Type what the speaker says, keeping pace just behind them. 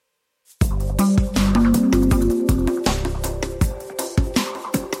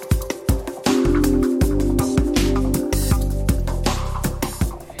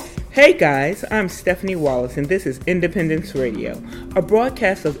Hey guys, I'm Stephanie Wallace and this is Independence Radio, a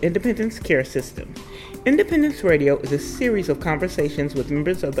broadcast of Independence Care System. Independence Radio is a series of conversations with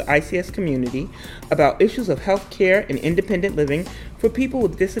members of the ICS community about issues of health care and independent living for people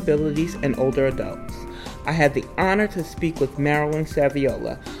with disabilities and older adults. I had the honor to speak with Marilyn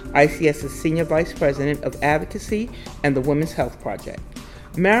Saviola, ICS's Senior Vice President of Advocacy and the Women's Health Project.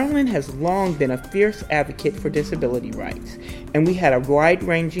 Marilyn has long been a fierce advocate for disability rights, and we had a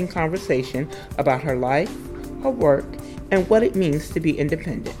wide-ranging conversation about her life, her work, and what it means to be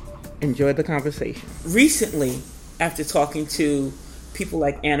independent. Enjoy the conversation. Recently, after talking to people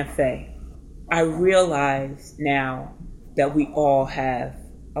like Anna Faye, I realize now that we all have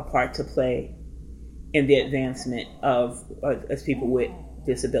a part to play in the advancement of as people with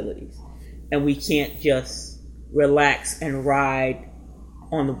disabilities. And we can't just relax and ride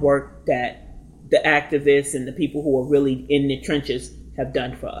on the work that the activists and the people who are really in the trenches have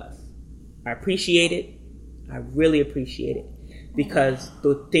done for us. I appreciate it. I really appreciate it because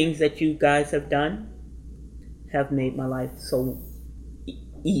the things that you guys have done have made my life so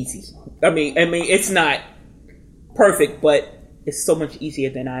easy. I mean, it's not perfect, but it's so much easier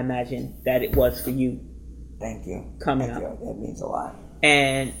than I imagined that it was for you. Thank you. Coming Thank up. You. That means a lot.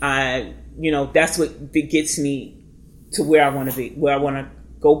 And that's what gets me to where I want to be, where I want to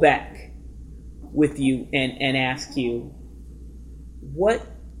go back with you and ask you, what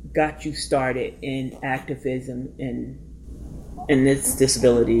got you started in activism in this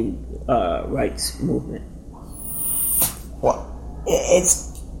disability rights movement? Well,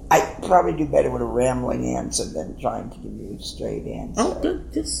 I probably do better with a rambling answer than trying to give you a straight answer. Oh,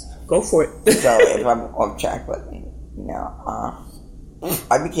 good. Just go for it. So if I'm off track, let me,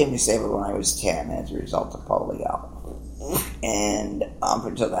 I became disabled when I was 10 as a result of polio. And up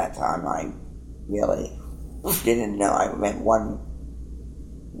until that time, I really didn't know. I met one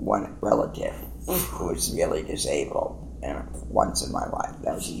relative who was really disabled, and once in my life.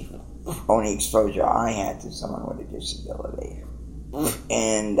 That was the only exposure I had to someone with a disability.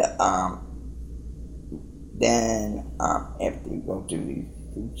 And then after you go through the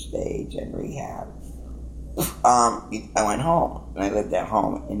food stage and rehab, I went home, and I lived at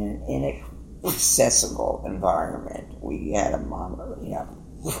home in an inaccessible environment. We had a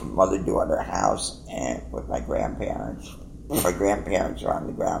mother-daughter house and with my grandparents. My grandparents were on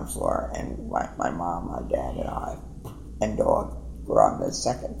the ground floor, and my mom, my dad, and I, and dog were on the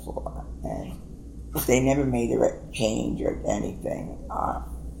second floor. And they never made a change or anything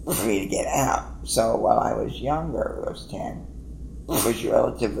for me to get out. So while I was younger, I was 10, it was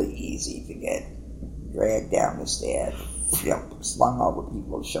relatively easy to get dragged down the stairs, slung over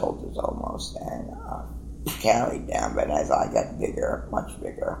people's shoulders almost, and carried down. But as I got bigger, much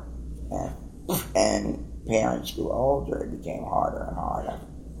bigger, and parents grew older, it became harder and harder.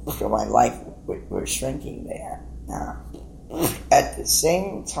 So my life was shrinking there. At the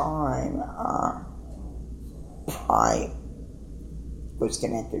same time, I was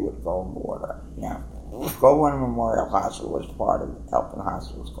connected with Goldwater. Goldwater Memorial Hospital was part of Helping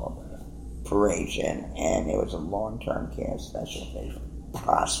Hospitals Corporation, and it was a long-term care specialty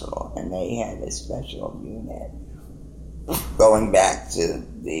hospital, and they had a special unit going back to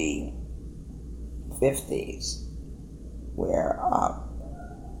the 50s where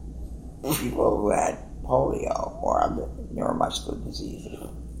people who had polio or other neuromuscular diseases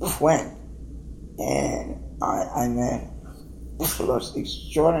went. And I met the most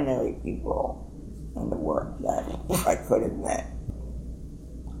extraordinary people in the world that I could have met.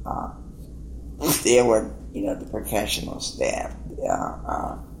 There were, the professional staff,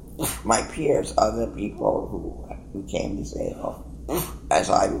 my peers, other people who became disabled, as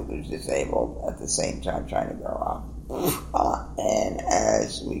I was disabled at the same time trying to grow up. And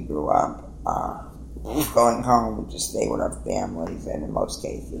as we grew up, going home to stay with our families, and in most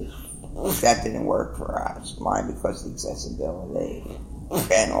cases, that didn't work for us. Why? Because of accessibility,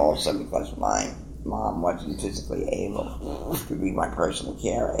 and also because my mom wasn't physically able to be my personal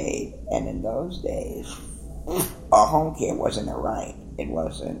care aide. And in those days, our home care wasn't a right. It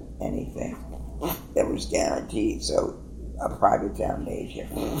wasn't anything that was guaranteed. So a private foundation,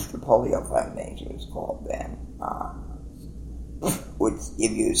 the Polio Foundation was called then, would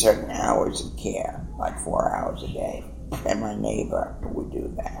give you certain hours of care, like 4 hours a day. And my neighbor would do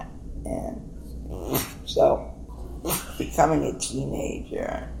that. And so becoming a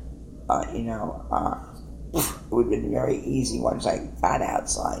teenager, it would have been very easy once I got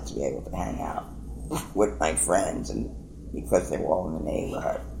outside to be able to hang out with my friends, and because they were all in the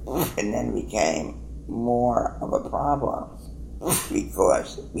neighborhood. And then it became more of a problem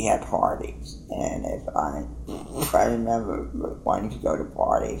because we had parties, and if I remember wanting to go to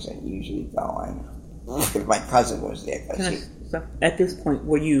parties and usually going, if my cousin was there. At this point,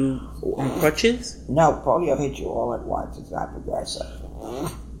 were you on crutches? No, polio hit you all at once. It's not progressive.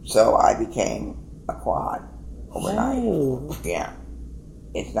 So I became a quad overnight. Oh. Yeah.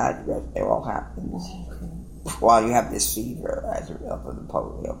 It's not progressive. It all happens while you have this fever as a result of the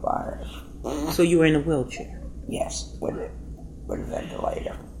polio virus. So you were in a wheelchair? Yes, with a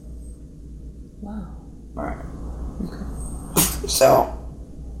ventilator. Wow. All right. Okay. So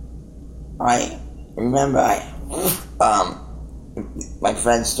I remember my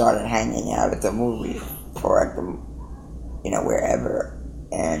friends started hanging out at the movie or at the, wherever,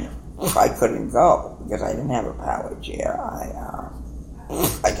 and I couldn't go because I didn't have a power chair. I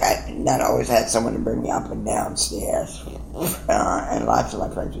not always had someone to bring me up and down stairs, and lots of my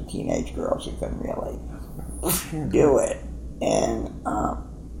friends were teenage girls who couldn't really do it, and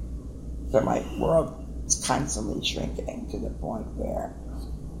so my world was constantly shrinking to the point where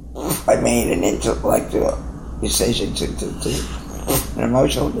I made an intellectual decision an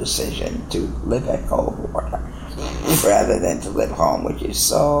emotional decision to live at Coldwater rather than to live home, which is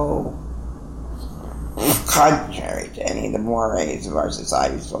so contrary to any of the mores of our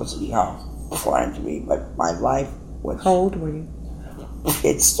society. It's supposed to be home. I wanted to be, but my life was... How old were you?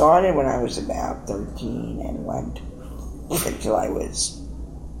 It started when I was about 13 and went until I was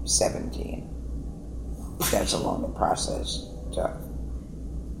 17. That's how long the process took.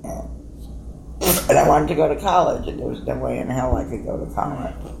 And I wanted to go to college, and there was no way in hell I could go to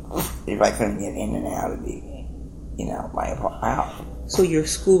college if I couldn't get in and out of my house. So your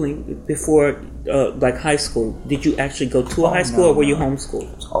schooling before, like high school, did you actually go to a high school, or were you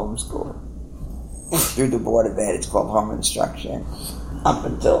homeschooled? It was homeschooled. Through the Board of Ed, it's called home instruction. Up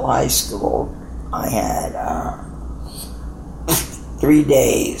until high school, I had 3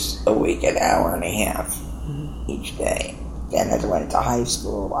 days a week, an hour and a half each day. Then as I went into high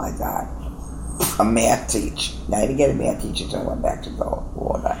school, I got a math teacher. Now, I didn't get a math teacher until I went back to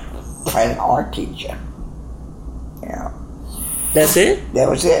Goldwater. I had an art teacher. That's it? That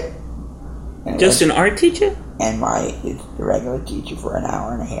was it. Just an art teacher? And the regular teacher for an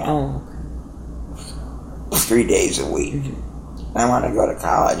hour and a half. Oh, okay. 3 days a week. Mm-hmm. I wanted to go to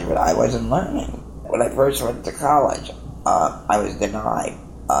college, but I wasn't learning. When I first went to college, I was denied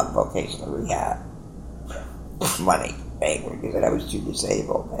vocational rehab money because I was too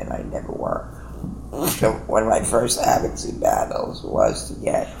disabled and I never worked. So one of my first advocacy battles was to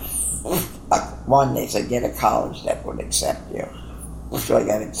get they said get a college that would accept you. So I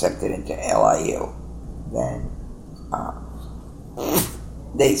got accepted into LIU. Then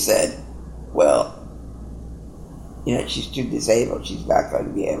they said, well, she's too disabled. She's not going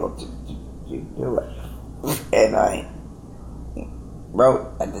to be able to do it. And I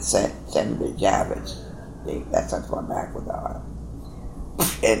wrote at the Senator Javits. That's not going back with her.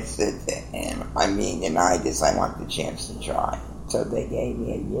 And I'm being denied this. I want the chance to try. So they gave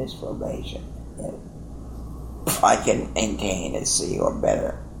me a year's probation. If I can maintain a C or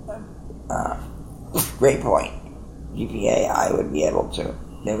better grade point GPA, I would be able to.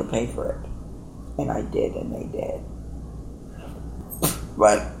 They would pay for it. And I did, and they did.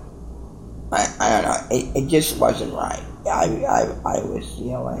 But I don't know. It just wasn't right. I was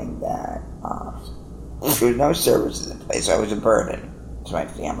feeling that there was no services in place. I was a burden to my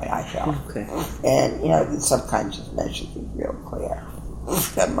family, I felt. Okay. And, the subconscious message was real clear.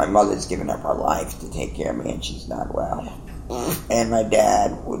 That my mother's given up her life to take care of me and she's not well. And my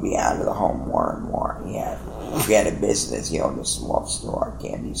dad would be out of the home more and more. He had a business. He owned a small store, a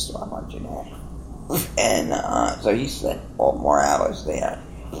candy store, luncheonette. And so he spent more hours there.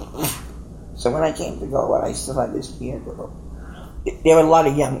 So when I came to Goldwater, I still had this peer group. There were a lot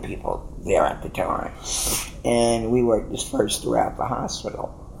of young people there at the time, and we were dispersed throughout the hospital.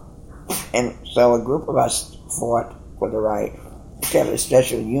 And so a group of us fought for the right to have a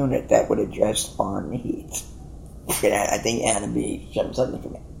special unit that would address our needs. I think it had to be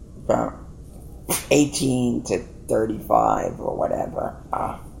something from 18 to 35 or whatever,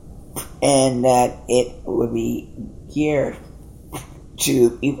 and that it would be geared to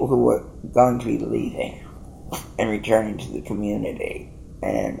people who were going to be leaving and returning to the community,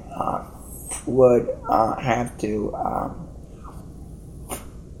 and would have to.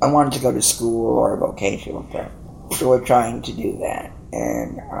 I wanted to go to school or a vocational thing, so we're trying to do that,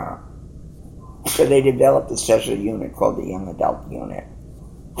 and so they developed a special unit called the Young Adult Unit.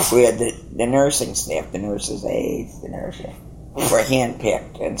 We had the nursing staff, the nurses' aides, the nurses were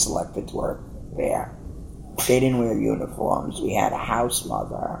handpicked and selected to work there. They didn't wear uniforms. We had a house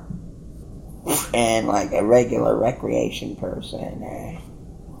mother and like a regular recreation person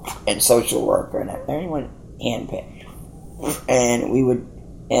and social worker, and everyone handpicked. And we would,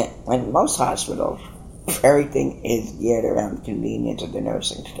 in most hospitals, everything is geared around the convenience of the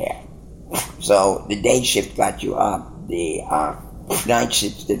nursing staff. So the day shift got you up, the night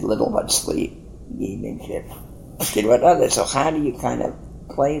shift did little but sleep, the evening shift did what others. So how do you kind of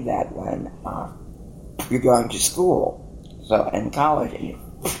play that when you're going to school? So in college, you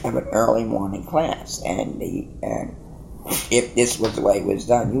have an early morning class, and if this was the way it was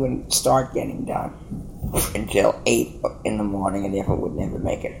done, you wouldn't start getting done until 8 in the morning, and therefore would never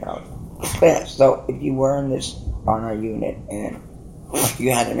make it early class. So if you were on our unit and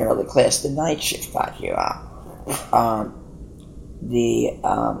you had an early class, the night shift got you out.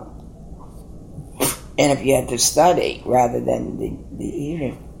 And if you had to study rather than the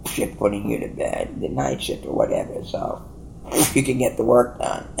evening shift putting you to bed, the night shift or whatever, so you can get the work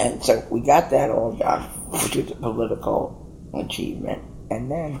done. And so we got that all done, which was a political achievement. And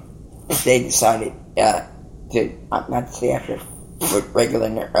then they decided to, not staff it, but regular,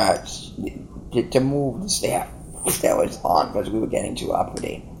 to move the staff that was on, because we were getting too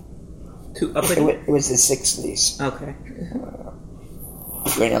uppity. Too uppity? It was the 60s. Okay.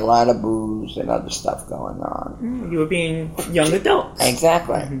 We had a lot of booze and other stuff going on. You were being young adults.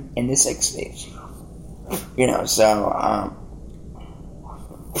 Exactly. In the 60s. So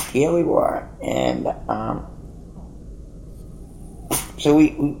here we were. And so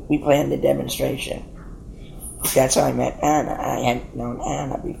we planned the demonstration. That's how I met Anna. I hadn't known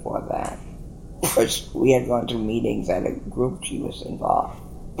Anna before that. Because we had gone to meetings at a group she was involved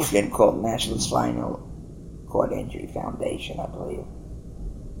in called National Spinal Cord Injury Foundation, I believe.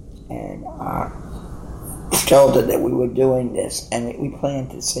 And told her that we were doing this, and we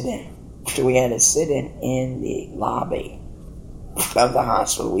planned to sit in. So we had to sit in the lobby of the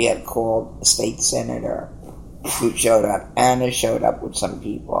hospital. We had called a state senator who showed up. Anna showed up with some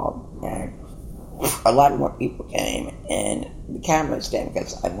people, and a lot more people came, and the camera stand,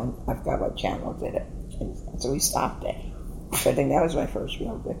 because I forgot what channel did it. And so we stopped it. So I think that was my first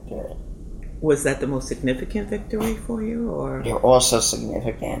real victory. Was that the most significant victory for you, or? They were also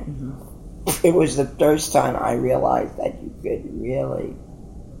significant. Mm-hmm. It was the first time I realized that you could really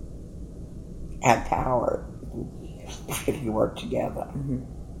have power if you work together. Mm-hmm.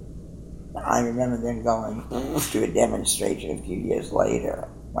 I remember then going to a demonstration a few years later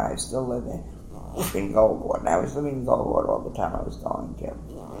when I was still living in Goldwater. And I was living in Goldwater all the time. I was going to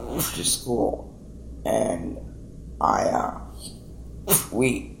school, and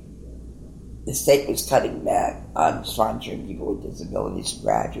the state was cutting back on sponsoring people with disabilities to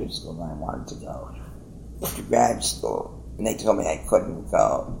graduate school, and I wanted to go to grad school. And they told me I couldn't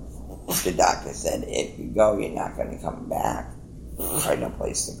go. The doctor said, if you go, you're not going to come back. I had no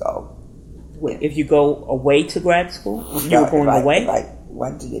place to go. Wait, if you go away to grad school? You were going away? If I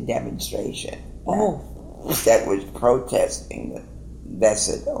went to the demonstration that was protesting the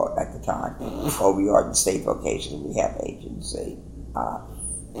VESID, or at the time, OVR, the State Vocational Rehab Agency,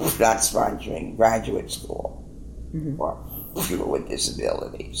 not sponsoring graduate school for people with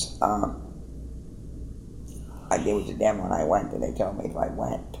disabilities. There was a demo and I went, and they told me if I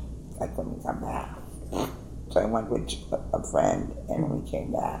went, I couldn't come back. So I went with a friend, and we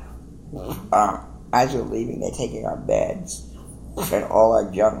came back. As we were leaving, they're taking our beds and all our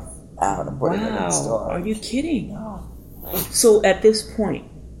junk out and putting it in storage. Are you kidding? No. So at this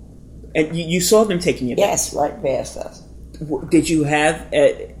point, and you saw them taking it back? Yes, right past us. Did you have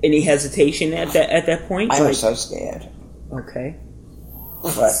any hesitation at that point? I was so scared. Okay.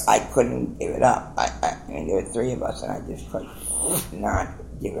 But I couldn't give it up. I mean, there were 3 of us, and I just could not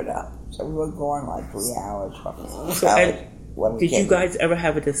give it up. So we were going like 3 hours. Did you guys ever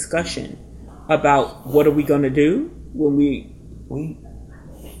have a discussion about what are we going to do when we?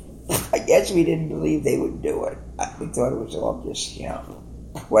 I guess we didn't believe they would do it. We thought it was all just,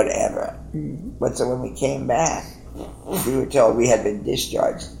 whatever. Mm-hmm. But so when we came back, we were told we had been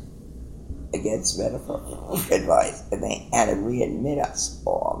discharged against medical advice, and they had to readmit us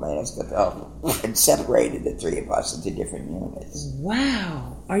all, made us go home, and separated the 3 of us into different units.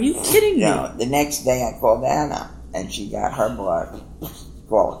 Wow. Are you kidding me? No, the next day I called Anna, and she got her boss,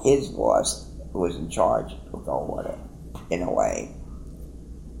 called his boss, who was in charge of Goldwater, in a way,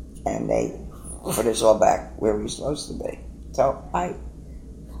 and they put us all back where we were supposed to be. So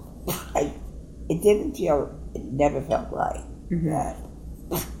it never felt right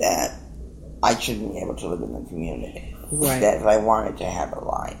that I shouldn't be able to live in the community. Right. That if I wanted to have a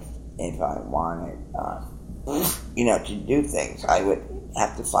life, if I wanted, to do things, I would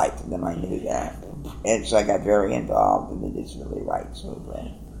have to fight for them. I knew that. And so I got very involved in the disability rights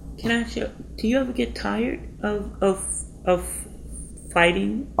movement. Can I ask you, do you ever get tired of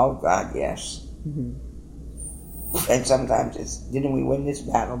fighting? Oh God, yes. Mm-hmm. And sometimes didn't we win this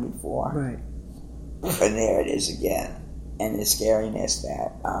battle before? Right. And there it is again. And the scariness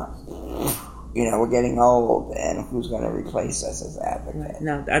that, we're getting old, and who's going to replace us as advocates? Right.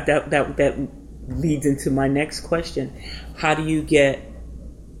 Now, that leads into my next question. How do you get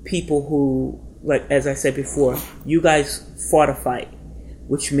people who, like, as I said before, you guys fought a fight,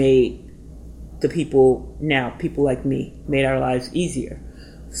 which made the people like me, made our lives easier.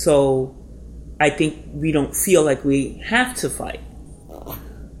 So I think we don't feel like we have to fight.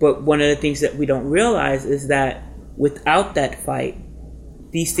 But one of the things that we don't realize is that without that fight,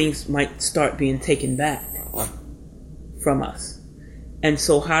 these things might start being taken back from us. And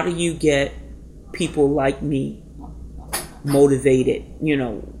so how do you get people like me motivated,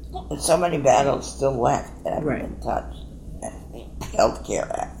 There's so many battles still left that haven't been touched. Healthcare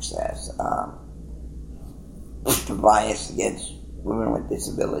access, the bias against women with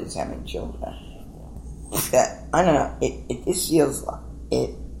disabilities having children. That, I don't know, it just feels like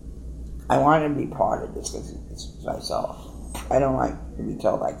it. I want to be part of this because it's myself. I don't like to be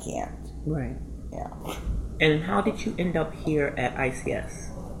told I can't. Right. Yeah. And how did you end up here at ICS?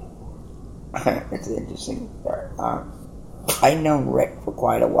 It's an interesting story. I've known Rick for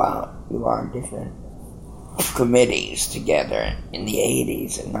quite a while. We were on different committees together in the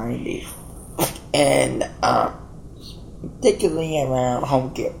 80s and 90s. And particularly around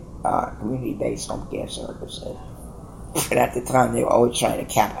home care, community-based home care services. And at the time, they were always trying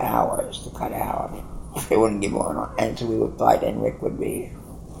to cap hours, to cut hours. They wouldn't give more. And so we would fight, and Rick would be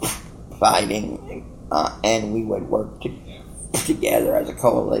fighting, and we would work together as a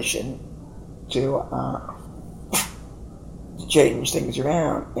coalition to change things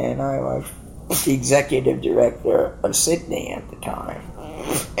around. And I was the executive director of Sydney at the time.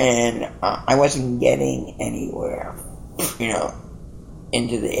 And I wasn't getting anywhere,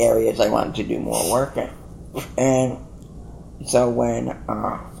 into the areas I wanted to do more work in. And so when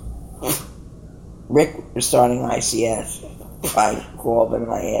Rick was starting ICS, I called him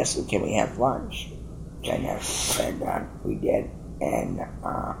and I asked him, can we have lunch? Which I never said we did. And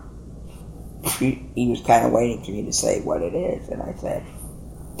he was kind of waiting for me to say what it is. And I said,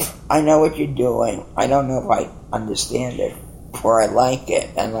 I know what you're doing. I don't know if I understand it or I like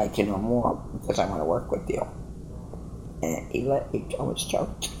it. I'd like to know more because I want to work with you. And he almost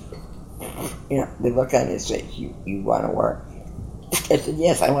choked. The look on his face, you want to work? I said,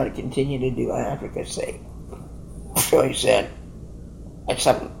 yes, I want to continue to do advocacy. So he said,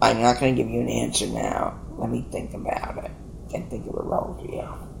 I'm not going to give you an answer now. Let me think about it and think of a role for you.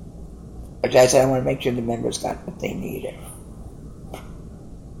 Which I said, I want to make sure the members got what they needed.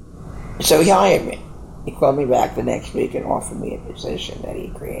 So he hired me. He called me back the next week and offered me a position that he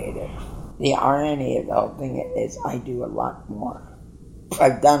created. The irony of the whole thing is I do a lot more.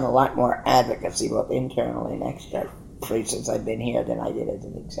 I've done a lot more advocacy, both internally and externally, since I've been here than I did as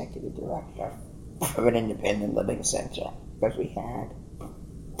an executive director of an independent living center. Because we had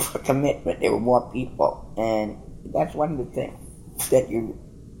a commitment. There were more people. And that's one of the things that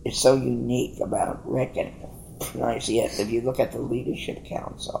is so unique about Rick and ICS. If you look at the Leadership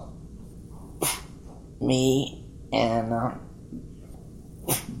Council, me and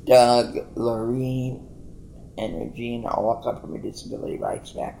Doug, Lorene, and Regina all come from a disability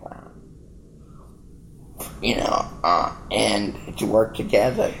rights background. And to work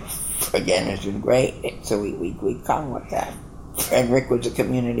together, again, has been great. So we come with that. And Rick was a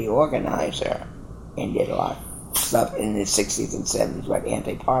community organizer and did a lot of stuff in the 60s and 70s with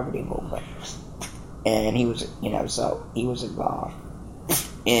anti-poverty movement. And he was, so he was involved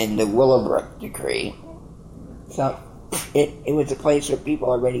in the Willowbrook decree. So it was a place where people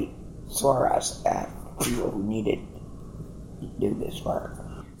already saw us as people who needed to do this work.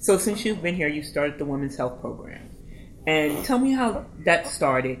 So since you've been here, you started the Women's Health Program. And tell me how that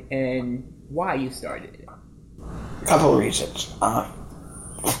started and why you started it. A couple of reasons.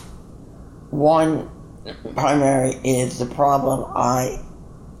 One primary is the problem I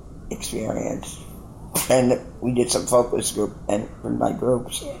experienced. And we did some focus group, and from my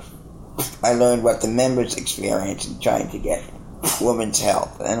groups, I learned what the members experience in trying to get women's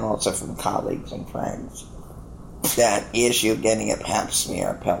health, and also from colleagues and friends. That issue of getting a pap smear,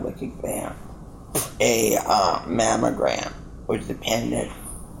 a pelvic exam, a mammogram was dependent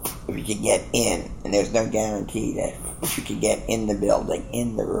if you could get in, and there's no guarantee that you could get in the building,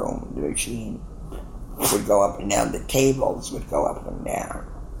 in the room. The machine would go up and down, the tables would go up and down.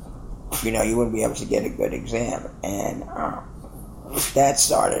 You wouldn't be able to get a good exam, and that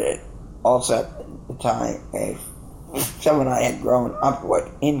started it. Also, at the time, a someone I had grown up with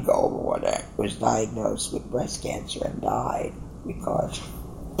in Goldwater was diagnosed with breast cancer and died because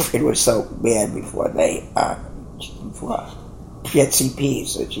it was so bad before they she had CP,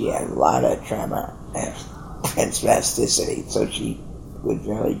 so she had a lot of tremor and spasticity, so she was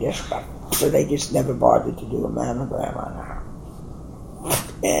really difficult. So they just never bothered to do a mammogram on her.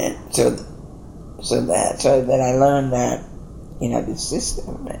 And so then I learned that, the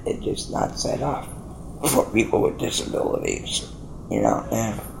system is just not set up for people with disabilities,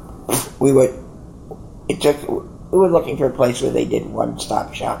 and we were looking for a place where they did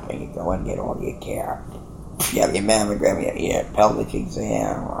one-stop shopping. You go and get all your care. You have your mammogram, your pelvic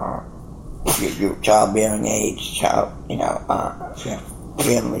exam, your childbearing age,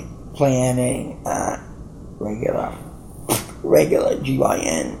 family planning, regular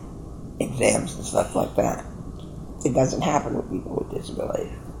GYN exams and stuff like that. It doesn't happen with people with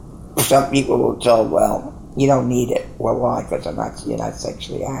disabilities. Some people were told, well, you don't need it. Well, why? Because you're not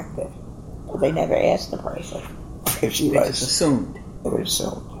sexually active. But they never asked the person if she was. Just assumed. It was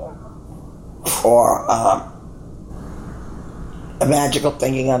assumed. Or a magical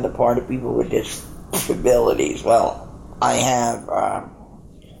thinking on the part of people with disabilities. Well, I have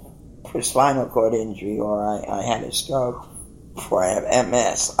for spinal cord injury, or I had a stroke, or I have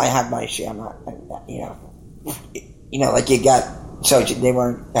MS. I have my share, like you got, so they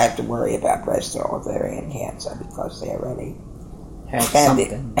weren't have to worry about breast or ovarian cancer because they already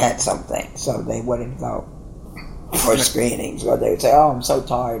had something. So they wouldn't go for screenings, or they would say, "Oh, I'm so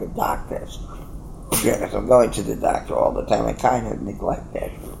tired of doctors. Because I'm going to the doctor all the time." I kind of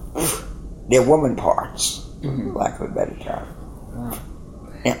neglected their woman parts, lack of a better term. Wow.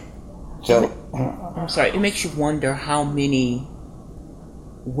 Yeah. So I'm sorry. It makes you wonder how many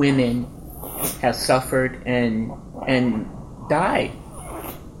women have suffered and died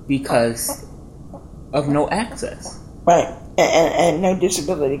because of no access. Right, and no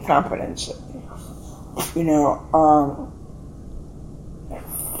disability competency.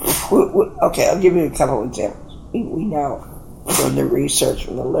 Okay, I'll give you a couple of examples. We know from the research,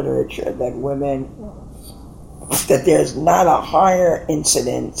 from the literature, that there's not a higher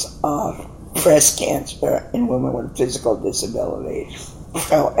incidence of breast cancer in women with physical disabilities.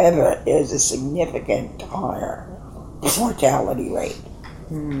 However, there's a significant higher mortality rate.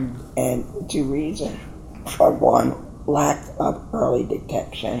 And two reasons are: one, lack of early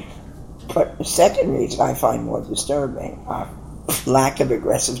detection. But the second reason I find more disturbing, lack of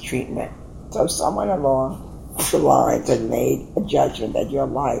aggressive treatment. So someone along the lines had made a judgment that your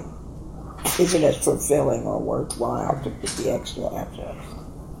life isn't as fulfilling or worthwhile to put the extra effort.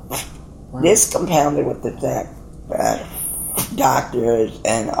 Wow. This compounded with the fact that doctors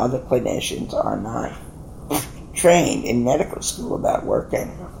and other clinicians are not trained in medical school about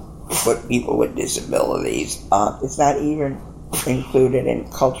working with people with disabilities. It's not even included in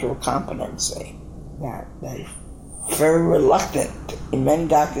cultural competency. That they're very reluctant. And many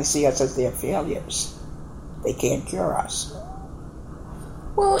doctors see us as their failures. They can't cure us.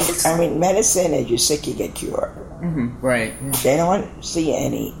 Well, medicine is you're sick, you get cured. Right. Yeah. They don't see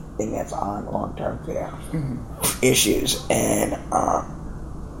anything that's on long-term care issues. And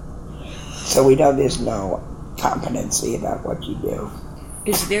so we know there's no competency about what you do.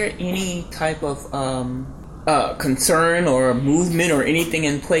 Is there any type of concern or movement or anything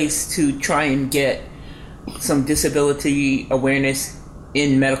in place to try and get some disability awareness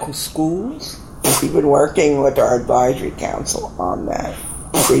in medical schools? We've been working with our advisory council on that.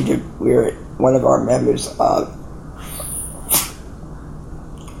 We're one of our members of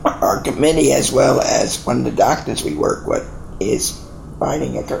our committee, as well as one of the doctors we work with, is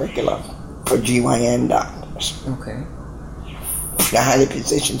writing a curriculum for GYN doctors. Okay. How to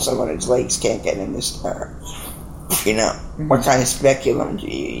position someone whose legs can't get in the stirrups. What kind of speculum do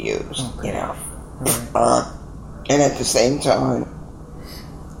you use? Okay. Right. And at the same time,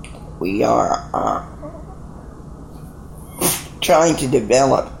 we are trying to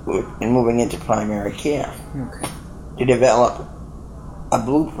develop, and moving into primary care, to develop a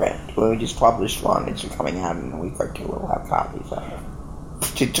blueprint. We just published one. It's coming out in a week or two. We'll have copies of it.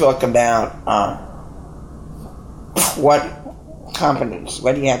 To talk about what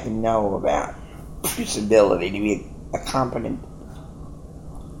do you have to know about disability to be a competent,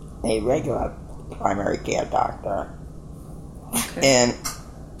 a regular primary care doctor,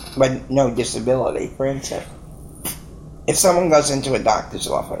 but no disability. For instance, if someone goes into a doctor's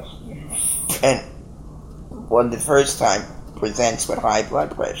office and the first time presents with high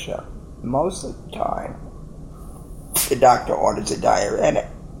blood pressure, most of the time the doctor orders a diuretic.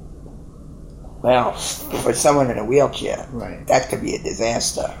 Well, for someone in a wheelchair, that could be a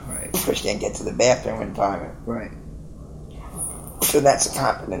disaster. Right. Because you can't get to the bathroom in time. Right. So that's a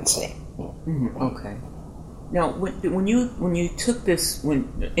competency. Mm-hmm. Okay. Now, when you took this,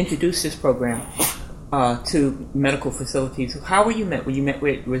 introduced this program to medical facilities, how were you met? Were you met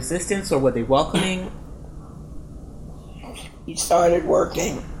with resistance, or were they welcoming? We started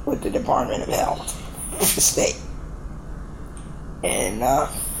working with the Department of Health, the state, and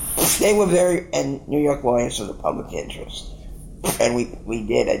they were and New York Lawyers for the Public Interest, and we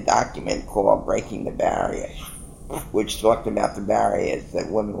did a document called "Breaking the Barriers," which talked about the barriers that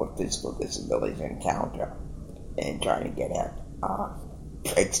women with physical disabilities encounter in trying to get at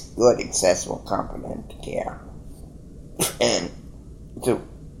good, accessible, competent care. And so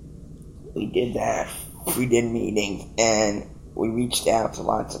we did that. We did meetings, and we reached out to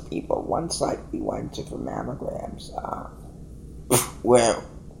lots of people. One site we went to for mammograms, where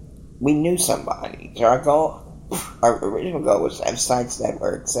we knew somebody. So our original goal was to have sites that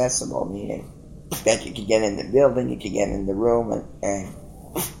were accessible, meaning that you could get in the building, you could get in the room,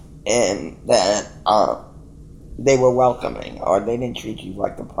 and that they were welcoming, or they didn't treat you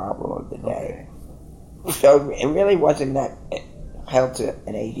like the problem of the day. Okay. So it really wasn't that held to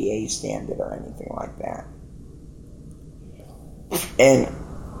an ADA standard or anything like that. And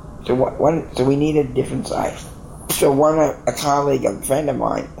so we needed different sites. So a colleague, a friend of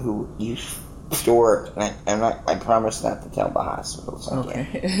mine who used to work, and I promised not to tell the hospital something.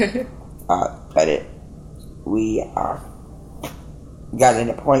 Okay. But we got an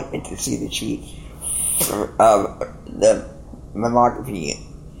appointment to see the chief of the mammography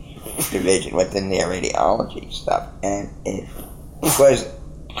division within their radiology stuff, and it was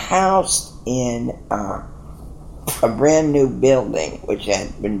housed in a brand new building which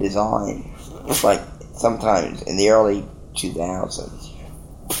had been designed like sometimes in the early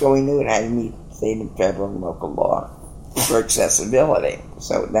 2000s. So we knew it had to meet state and federal and local law for accessibility.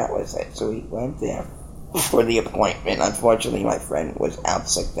 So that was it. So we went there for the appointment. Unfortunately, my friend was out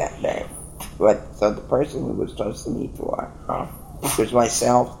sick that day. But so the person we were supposed to meet for was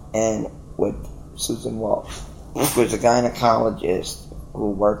myself and with Susan Wolf, who was a gynecologist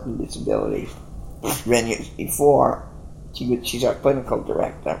who worked in disability many years before. She's our clinical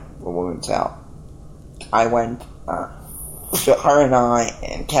director for Women's Health. I went, so her and I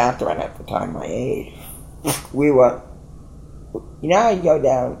and Catherine, at the time my age, we were, you know how you go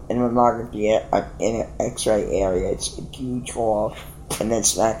down in mammography in an x-ray area, it's a huge hall, and then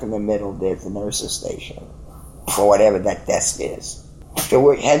smack in the middle there's the nurse's station, or whatever that desk is. So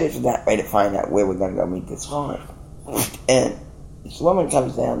we're headed to that way to find out where we're going to go meet this woman. And this woman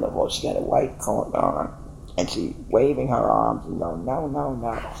comes down the hall, she got a white coat on, and she's waving her arms and going, no, no,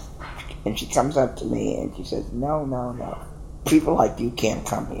 no. And she comes up to me and she says, no, no, no. People like you can't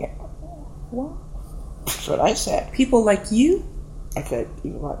come here. What? That's what I said. People like you? I said,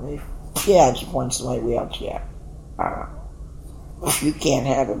 people like me? Yeah, and she points to my wheelchair. You can't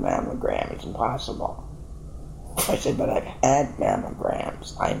have a mammogram. It's impossible. I said, but I've had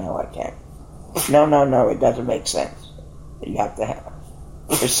mammograms. I know I can. No, no, no, it doesn't make sense. You have to have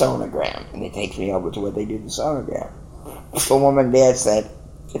a sonogram. And it takes me over to where they do the sonogram. The woman there said,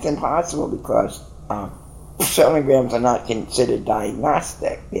 it's impossible because sonograms are not considered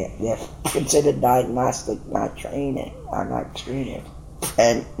diagnostic. They're considered diagnostic, not training, not screening.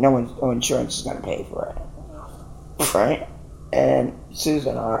 And no insurance is going to pay for it. Right? And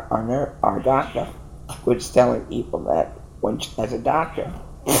Susan, our doctor, was telling people that as a doctor,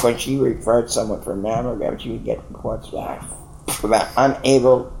 when she referred someone for a mammogram, she would get reports back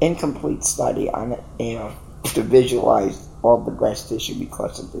about incomplete study, unable to visualize all the breast tissue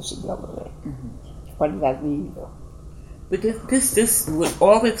because of disability. Mm-hmm. What does that mean? But this, with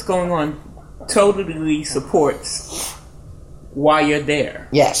all that's going on, totally supports why you're there.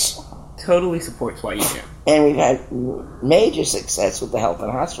 Yes. Totally supports why you're there. And we've had major success with the Health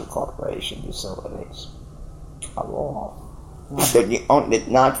and Hospital Corporation facilities of all. The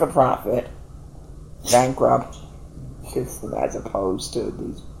not-for-profit, bankrupt system, as opposed to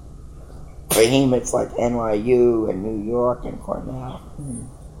these behemoths like NYU and New York and Cornell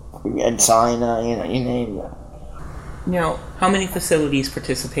and Sinai, you name them. Now, how many facilities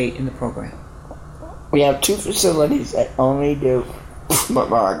participate in the program? We have 2 facilities that only do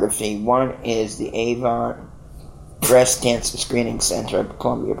mammography. One is the Avon Breast Cancer Screening Center at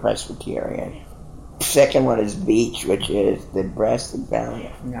Columbia Presbyterian. The second one is Beach, which is the Breast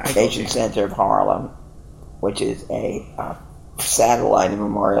Examination Center of Harlem, which is a satellite of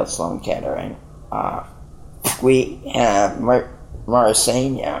Memorial Sloan Kettering. We have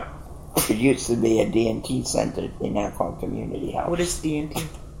Morrisania. It used to be a D&T center. They now call it Community Health. What is D&T?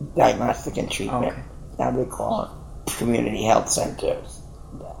 Diagnostic and Treatment. Okay. Now they call it Community Health Centers.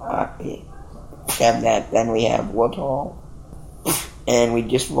 We have that. Then we have Woodhull, and we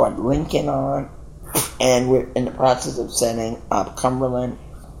just brought Lincoln on, and we're in the process of setting up Cumberland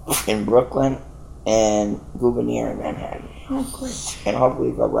in Brooklyn and Gouverneur in Manhattan. Oh, great. And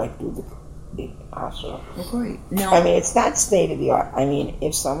hopefully go right through the hospital. Oh, great. Now, I mean, it's not state of the art. I mean,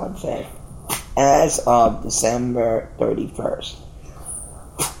 if someone said, as of December 31st,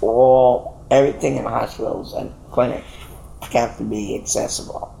 everything in hospitals and clinics have to be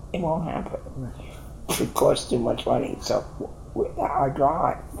accessible, it won't happen. Right. It costs too much money. So our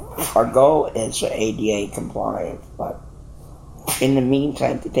goal is for ADA compliance, but in the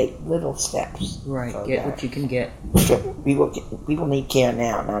meantime, to take little steps. Right, so get what you can get. So people need care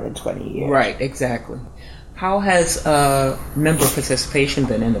now, not in 20 years. Right, exactly. How has member participation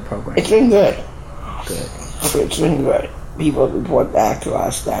been in the program? It's been good. Good. It's been good. People report back to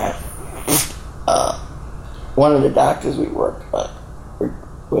us that one of the doctors we worked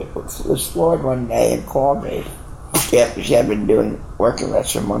with was floored one day and called me after she had been working with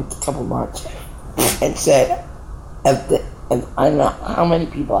us for a couple months, and said, and I don't know how many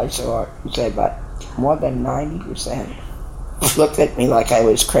people I saw who said, but more than 90% looked at me like I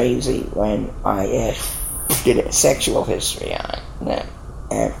was crazy when I did a sexual history on them.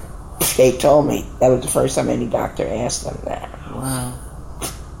 And they told me that was the first time any doctor asked them that.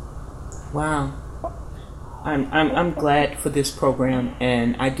 Wow. I'm glad for this program,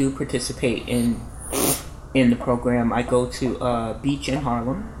 and I do participate in the program. I go to Beach in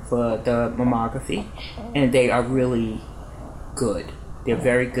Harlem for the mammography, and they are really good. They're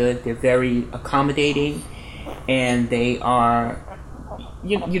very good. They're very accommodating, and they are.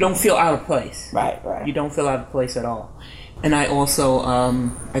 You don't feel out of place. Right. You don't feel out of place at all. And I also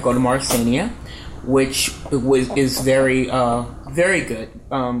I go to Marsania, which is very very good.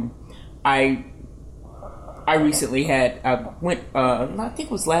 I recently went I think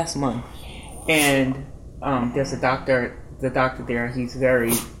it was last month, and there's the doctor there. He's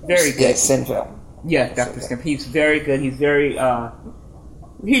very very good. Sinville. Yeah, Dr. Skimp. He's very good. He's very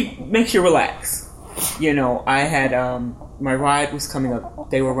he makes you relax. You know, I had my ride was coming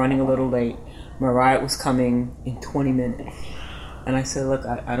up. They were running a little late. My ride was coming in 20 minutes. And I said, look,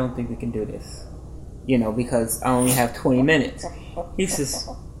 I don't think we can do this. You know, because I only have 20 minutes. He says,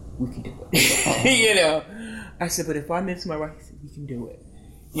 we can do it. You know. I said, but if I miss my ride, he said, we can do it.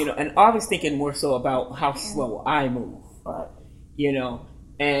 You know, and I was thinking more so about how slow I move. You know,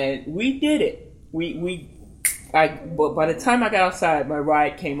 and we did it. But by the time I got outside, my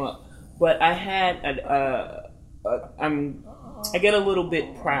ride came up. But I had I get a little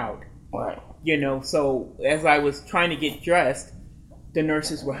bit proud. Right. You know, so as I was trying to get dressed, the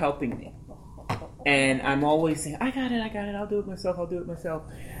nurses were helping me. And I'm always saying, I got it, I'll do it myself.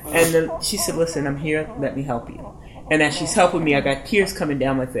 And then she said, listen, I'm here, let me help you. And as she's helping me, I got tears coming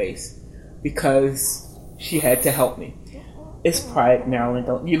down my face because she had to help me. It's pride,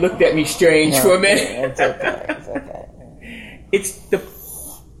 Marilyn. You looked at me strange for a minute. It's okay. It's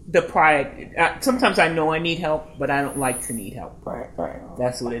the pride. Sometimes I know I need help, but I don't like to need help. Right.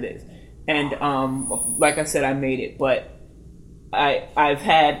 That's what it is. And like I said, I made it, but I've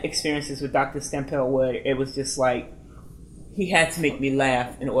had experiences with Dr. Stempel where it was just like he had to make me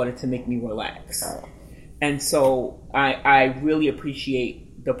laugh in order to make me relax. Right. And so I really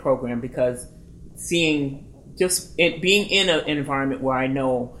appreciate the program because seeing just being in an environment where I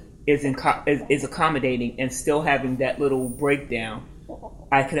know is accommodating and still having that little breakdown,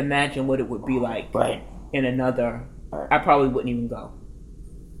 I can imagine what it would be like in another. I probably wouldn't even go.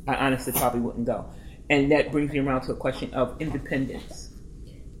 I honestly probably wouldn't go. And that brings me around to a question of independence.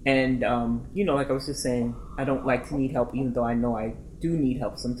 And, you know, like I was just saying, I don't like to need help, even though I know I do need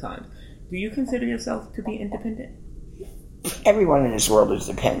help sometimes. Do you consider yourself to be independent? Everyone in this world is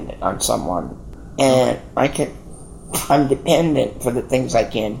dependent on someone. And I'm dependent for the things I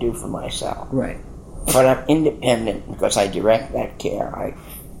can't do for myself. Right. But I'm independent because I direct that care. I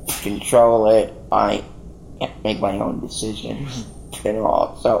control it. I make my own decisions and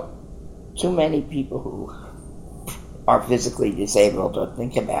all. So, too many people who are physically disabled or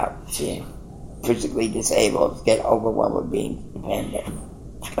think about being physically disabled get overwhelmed with being dependent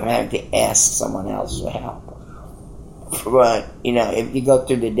and having to ask someone else for help. But, you know, if you go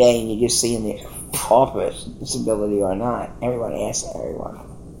through the day and you just see in the office, disability or not, everyone asks everyone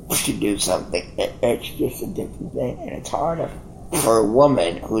to do something. It's just a different thing, and it's harder for a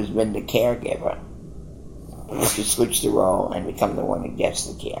woman who's been the caregiver to switch the role and become the one who gets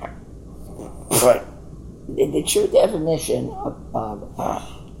the care. But the true definition of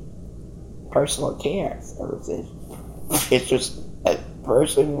personal care services is just a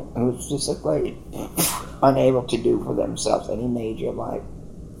person who's physically unable to do for themselves any major life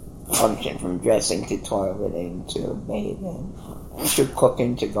function, from dressing to toileting to bathing to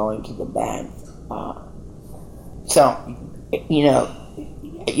cooking to going to the bed. So,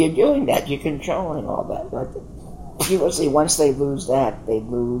 you're doing that, you're controlling all that. But people see once they lose that, they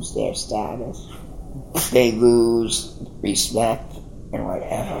lose their status, they lose respect and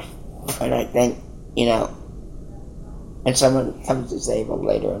whatever. And I think, and someone becomes disabled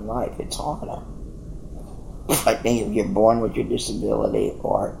later in life, it's harder. I think if you're born with your disability,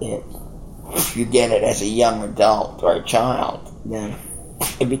 or if you get it as a young adult or a child, then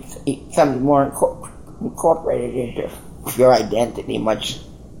it becomes more incorporated into your identity much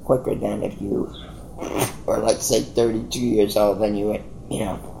quicker than if you were, let's say, 32 years old and you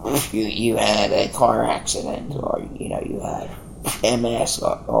had a car accident, or you had MS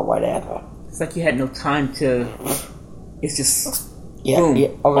or whatever. It's like you had no time to. It's just boom. Yeah,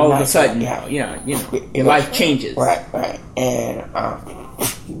 all of a sudden, your life changes. Right. And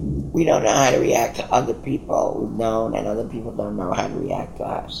we don't know how to react to other people we've known, and other people don't know how to react to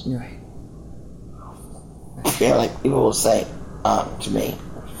us. Right. Like people will say to me,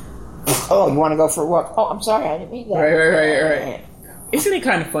 "Oh, you want to go for a walk?" "Oh, I'm sorry, I didn't mean that." Right. Isn't it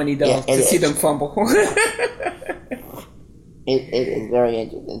kind of funny though to see them fumble? It is very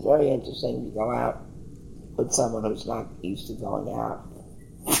interesting. It's very interesting to go out with someone who's not used to going out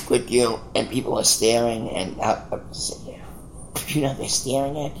with you, and people are staring, and they're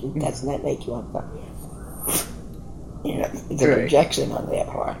staring at you. Doesn't that make you uncomfortable? It's a projection on their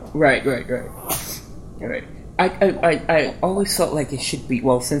part. Right. I always felt like it should be,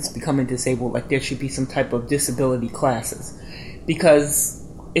 well, since becoming disabled, like there should be some type of disability classes, because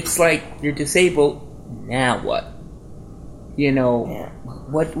it's like you're disabled, now what?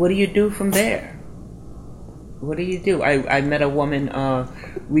 What do you do from there? What do you do? I met a woman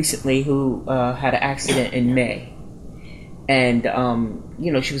recently who had an accident in May, and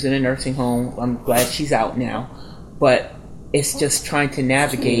she was in a nursing home. I'm glad she's out now, but it's just trying to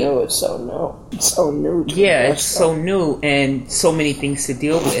navigate. It's so new. It's so new. It's so new, and so many things to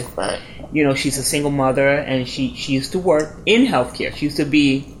deal with. Right. She's a single mother, and she used to work in healthcare. She used to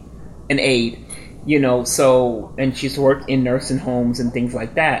be an aide, and she used to work in nursing homes and things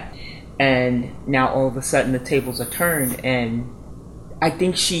like that. And now all of a sudden the tables are turned, and I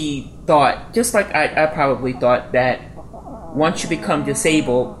think she thought, just like I probably thought, that once you become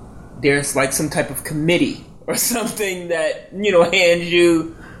disabled, there's like some type of committee or something that, hands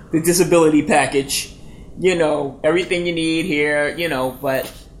you the disability package, everything you need here, but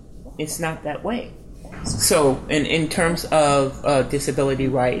it's not that way. So in terms of disability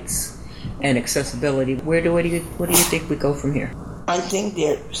rights and accessibility, what do you think we go from here? I think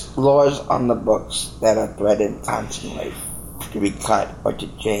there's laws on the books that are threatened constantly to be cut or to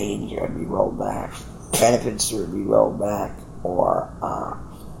change or be rolled back. Benefits to be rolled back, or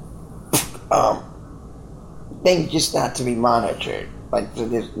things just not to be monitored. Like, so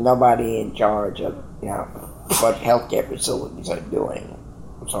there's nobody in charge of, what healthcare facilities are doing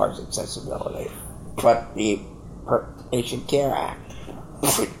as far as accessibility. But the Patient Care Act,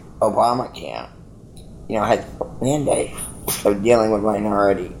 with Obamacare, had a mandate of dealing with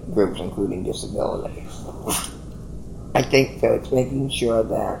minority groups, including disabilities. I think that it's making sure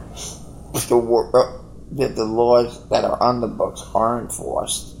that the laws that are on the books are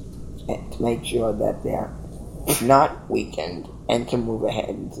enforced, and to make sure that they're not weakened, and to move ahead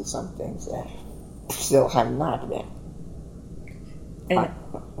into some things that still have not been. And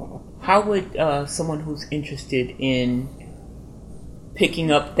how would someone who's interested in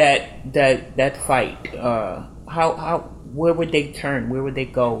picking up that fight, where would they turn? Where would they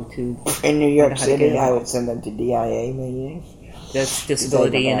go to? In New York City, I would send them to DIA meetings. That's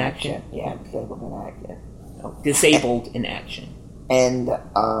Disability in Action? Yeah, Disabled in Action. Disabled in Action. And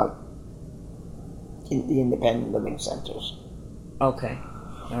in the independent living centers. Okay.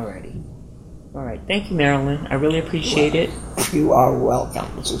 Alrighty. Alright. Thank you, Marilyn. I really appreciate it. You are welcome.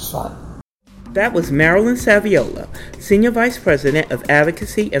 This was fun. That was Marilyn Saviola, Senior Vice President of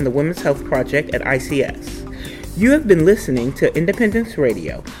Advocacy and the Women's Health Project at ICS. You have been listening to Independence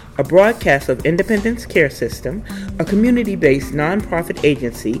Radio, a broadcast of Independence Care System, a community-based nonprofit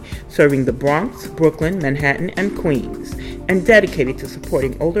agency serving the Bronx, Brooklyn, Manhattan, and Queens, and dedicated to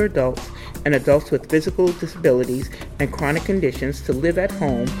supporting older adults and adults with physical disabilities and chronic conditions to live at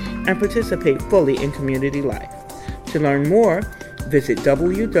home and participate fully in community life. To learn more, visit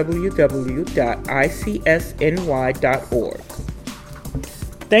www.icsny.org.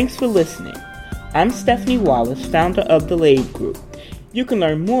 Thanks for listening. I'm Stephanie Wallace, founder of the LAID Group. You can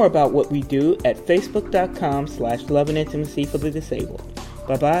learn more about what we do at facebook.com/loveandintimacy for the disabled.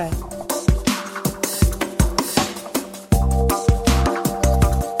 Bye-bye.